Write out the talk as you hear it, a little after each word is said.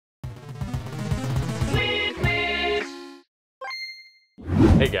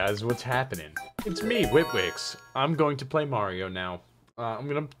Hey guys, what's happening? It's me, Witwix. I'm going to play Mario now. I'm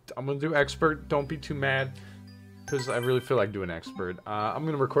gonna do expert. Don't be too mad, because I really feel like doing expert. I'm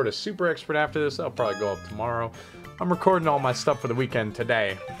gonna record a super expert after this. I'll probably go up tomorrow. I'm recording all my stuff for the weekend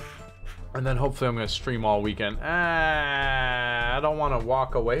today, and then hopefully I'm gonna stream all weekend. I don't want to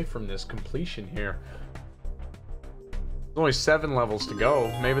walk away from this completion here. There's only 7 levels to go.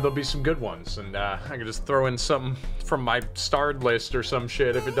 Maybe there'll be some good ones, and I can just throw in something from my starred list or some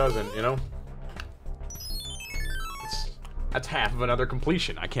shit if it doesn't, you know? That's half of another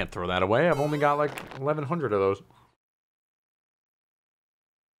completion. I can't throw that away. I've only got like 1,100 of those.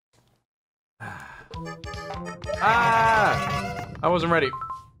 I wasn't ready.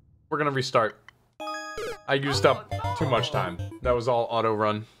 We're gonna restart. I used up too much time. That was all auto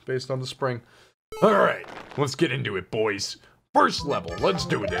run based on the spring. Alright, let's get into it, boys. First level, let's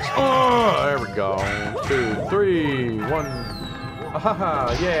do this. Oh, there we go. 2, 3, 1.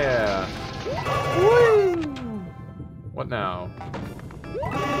 Ahaha, yeah. Woo! What now?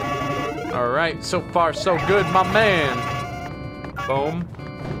 Alright, so far so good, my man. Boom.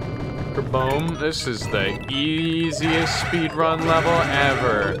 Boom. This is the easiest speedrun level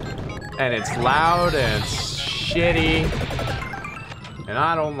ever. And it's loud and it's shitty. And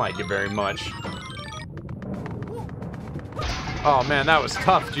I don't like it very much. Oh man, that was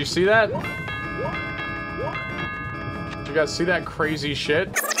tough. Did you see that? Did you guys see that crazy shit?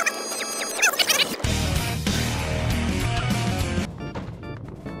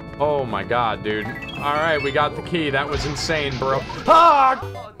 Oh my god, dude. Alright, we got the key. That was insane, bro. Ah!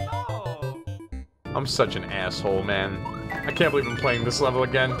 I'm such an asshole, man. I can't believe I'm playing this level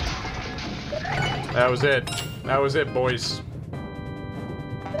again. That was it. That was it, boys.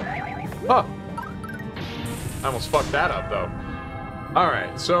 Huh. I almost fucked that up, though.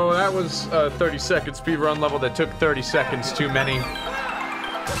 Alright, so that was a 30-second speedrun level that took 30 seconds too many.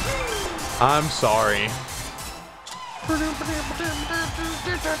 I'm sorry.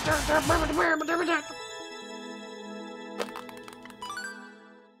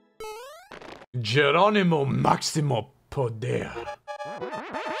 Geronimo Maximo Poder.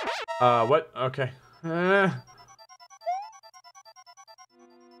 What? Okay.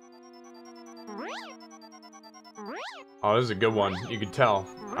 Oh, this is a good one. You can tell.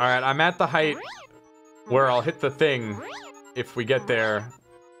 Alright, I'm at the height where I'll hit the thing if we get there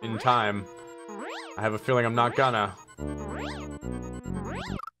in time. I have a feeling I'm not gonna.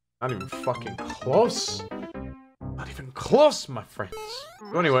 Not even fucking close. Not even close, my friends.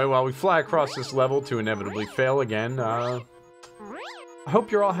 So anyway, while we fly across this level to inevitably fail again, I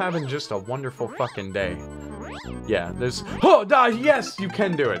hope you're all having just a wonderful fucking day. Yeah, there's... Oh, yes, you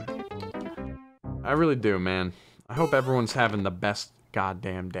can do it. I really do, man. I hope everyone's having the best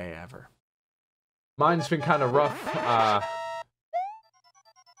goddamn day ever. Mine's been kind of rough,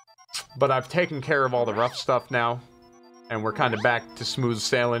 but I've taken care of all the rough stuff now, and we're kind of back to smooth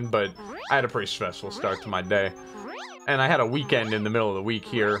sailing, but I had a pretty stressful start to my day. And I had a weekend in the middle of the week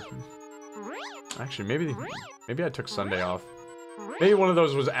here. Actually, maybe I took Sunday off. Maybe one of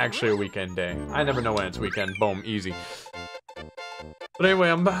those was actually a weekend day. I never know when it's weekend. Boom, easy. But anyway,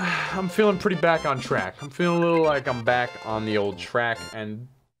 I'm feeling pretty back on track. I'm feeling a little like I'm back on the old track and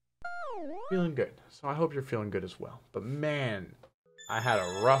feeling good. So I hope you're feeling good as well. But man, I had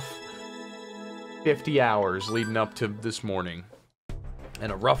a rough 50 hours leading up to this morning.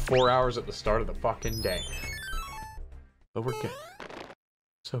 And a rough 4 hours at the start of the fucking day. But we're good.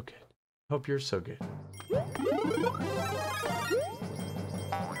 So good. Hope you're so good.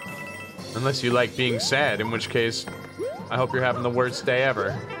 Unless you like being sad, in which case, I hope you're having the worst day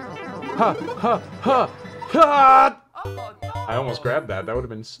ever. Ha! Ha! Ha! Ha! I almost grabbed that. That would have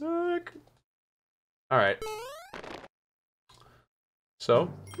been sick. Alright. So.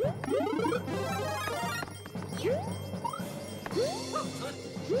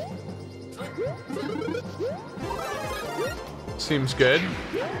 Seems good.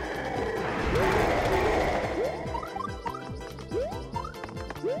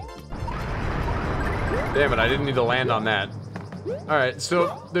 Damn it, I didn't need to land on that. Alright,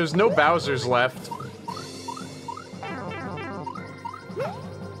 so there's no Bowsers left.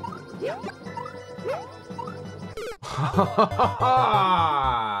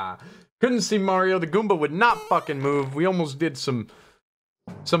 Couldn't see Mario. The Goomba would not fucking move. We almost did some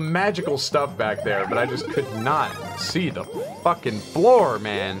magical stuff back there, but I just could not see the fucking floor,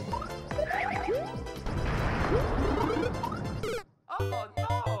 man. Oh no.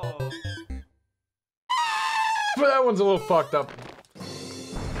 But that one's a little fucked up.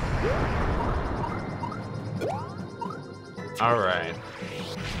 Alright.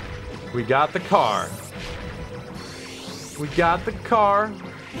 We got the car. We got the car.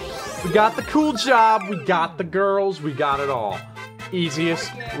 We got the cool job, we got the girls, we got it all.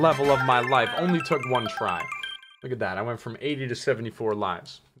 Easiest level of my life. Only took one try. Look at that, I went from 80 to 74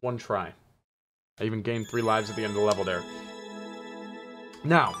 lives. One try. I even gained 3 lives at the end of the level there.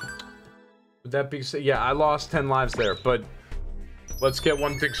 Now, with that being said, yeah, I lost 10 lives there, but let's get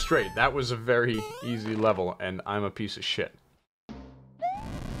one thing straight. That was a very easy level, and I'm a piece of shit.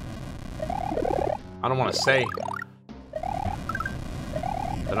 I don't want to say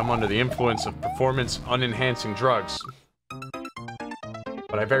that I'm under the influence of performance unenhancing drugs,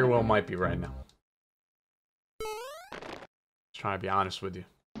 but I very well might be right now. Just trying to be honest with you.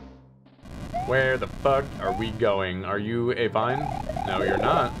 Where the fuck are we going? Are you a vine? No, you're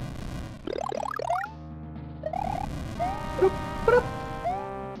not.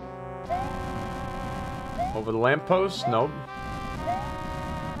 Over the lamppost? Nope.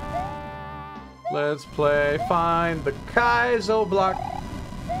 Let's play Find the Kaizo Block.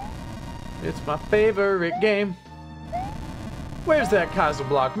 It's my favorite game. Where's that Kaizo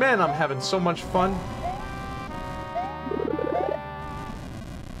Block? Man, I'm having so much fun.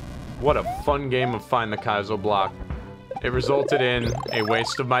 What a fun game of Find the Kaizo Block. It resulted in a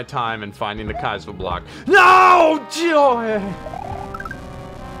waste of my time in finding the Kaizo Block. No! Joy!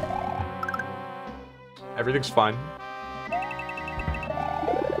 Everything's fine.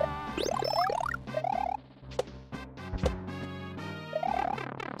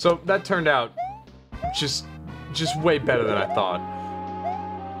 So that turned out just way better than I thought.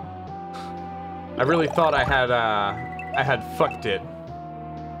 I really thought I had fucked it.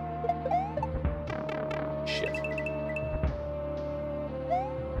 Shit.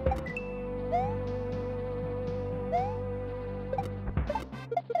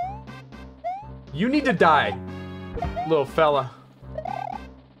 You need to die, little fella.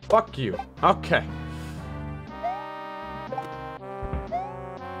 Fuck you. Okay.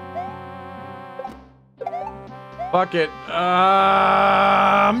 Fuck it.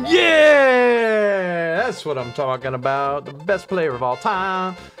 Yeah! That's what I'm talking about. The best player of all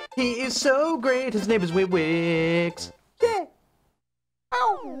time. He is so great. His name is witwix. Yeah.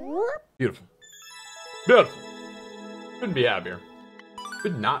 Oh. Beautiful. Beautiful. Couldn't be happier.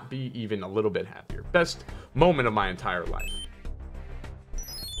 Could not be even a little bit happier. Best moment of my entire life.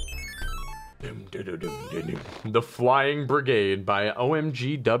 The Flying Brigade by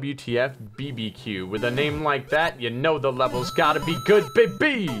OMG WTF BBQ. With a name like that, you know the level's gotta be good,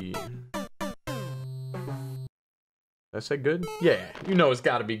 baby! Did I say good? Yeah, you know it's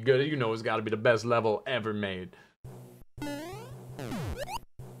gotta be good. You know it's gotta be the best level ever made.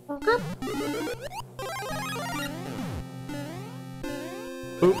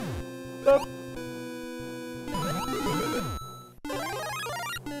 Boop. Boop.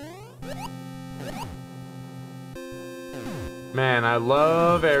 Man, I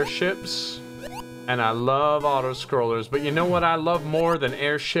love airships, and I love auto-scrollers, but you know what I love more than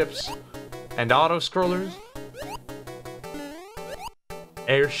airships and auto-scrollers?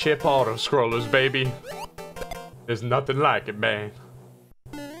 Airship auto-scrollers, baby. There's nothing like it, man.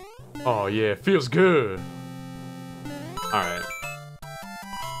 Oh yeah, feels good. Alright.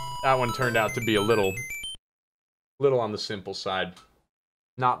 That one turned out to be a little on the simple side.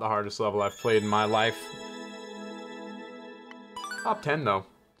 Not the hardest level I've played in my life. Top 10 though.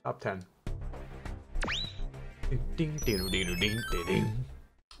 Top 10. You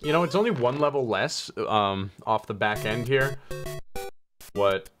know, it's only one level less off the back end here.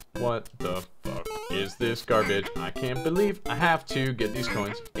 What the fuck is this garbage? I can't believe I have to get these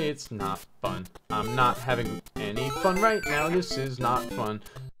coins. It's not fun. I'm not having any fun right now. This is not fun.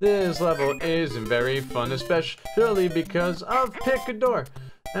 This level isn't very fun, especially because of Picador.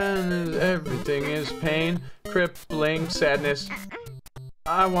 And everything is pain, crippling sadness.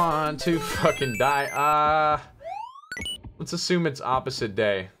 I want to fucking die. Let's assume it's opposite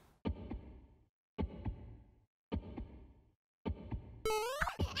day.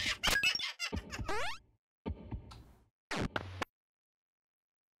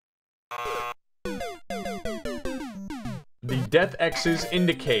 The death X's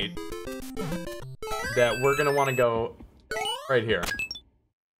indicate that we're gonna want to go right here.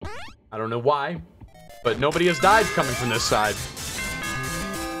 I don't know why, but nobody has died coming from this side.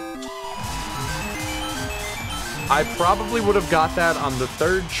 I probably would have got that on the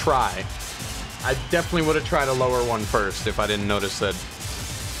 3rd try. I definitely would have tried a lower one first if I didn't notice that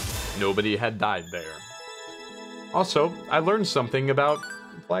nobody had died there. Also, I learned something about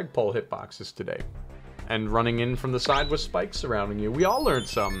flagpole hitboxes today. And running in from the side with spikes surrounding you. We all learned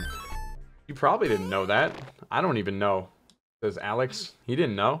some. You probably didn't know that. I don't even know. Says Alex. He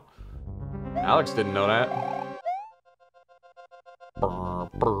didn't know. Alex didn't know that.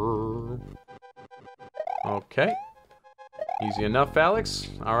 Okay. Easy enough, Alex.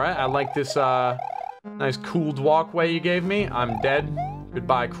 Alright, I like this, nice cooled walkway you gave me. I'm dead.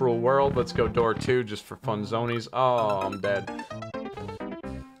 Goodbye, cruel world. Let's go door 2 just for fun zonies. Oh, I'm dead.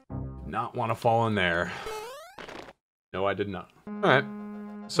 Not want to fall in there. No, I did not. Alright.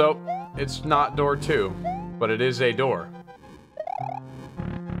 So, it's not door 2, but it is a door.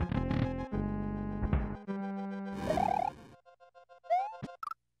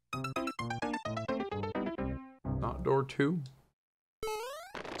 Not door 2.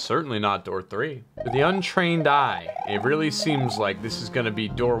 Certainly not door 3. To the untrained eye, it really seems like this is gonna be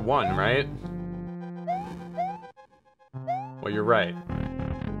door 1, right? Well, you're right.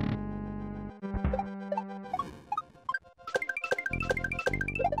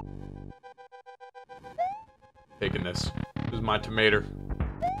 Taking this. This is my tomato.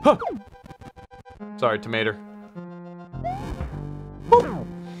 Huh! Sorry, tomato. Woo!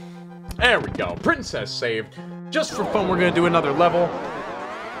 There we go. Princess saved. Just for fun, we're gonna do another level.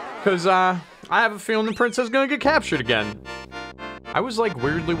 Because, I have a feeling the princess is gonna get captured again. I was, like,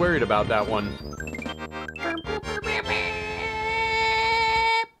 weirdly worried about that one.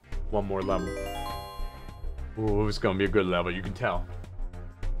 One more level. Ooh, it's gonna be a good level, you can tell.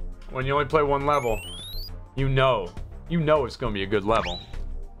 When you only play one level, you know it's gonna be a good level.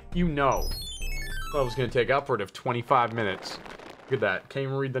 You know. Level's gonna take upward of 25 minutes. Look at that, can't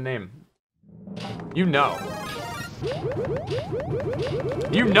even read the name. You know.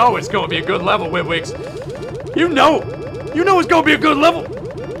 You know it's gonna be a good level, witwix. You know it's gonna be a good level.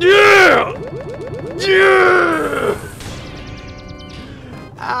 Yeah! Yeah!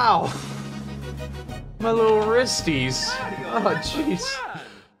 Ow! My little wristies. Oh, jeez.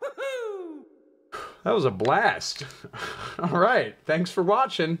 That was a blast. Alright, thanks for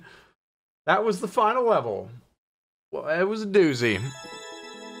watching. That was the final level. Well, it was a doozy.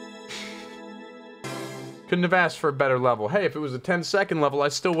 Couldn't have asked for a better level. Hey, if it was a 10-second level, I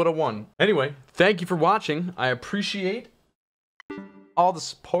still would have won. Anyway, thank you for watching. I appreciate all the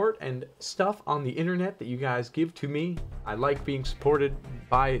support and stuff on the internet that you guys give to me. I like being supported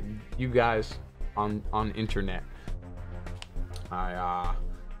by you guys on internet. I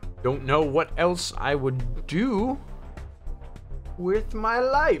don't know what else I would do with my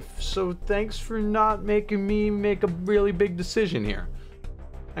life. So thanks for not making me make a really big decision here.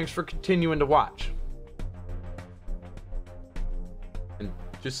 Thanks for continuing to watch. And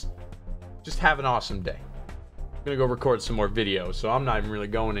just have an awesome day. I'm gonna go record some more videos, so I'm not even really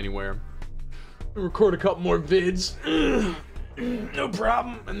going anywhere. I'm gonna record a couple more vids. No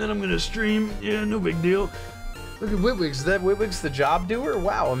problem. And then I'm gonna stream. Yeah, no big deal. Look at witwix. Is that witwix the job doer?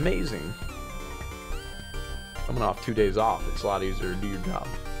 Wow, amazing. Coming off 2 days off, it's a lot easier to do your job.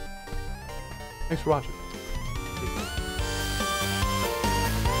 Thanks for watching.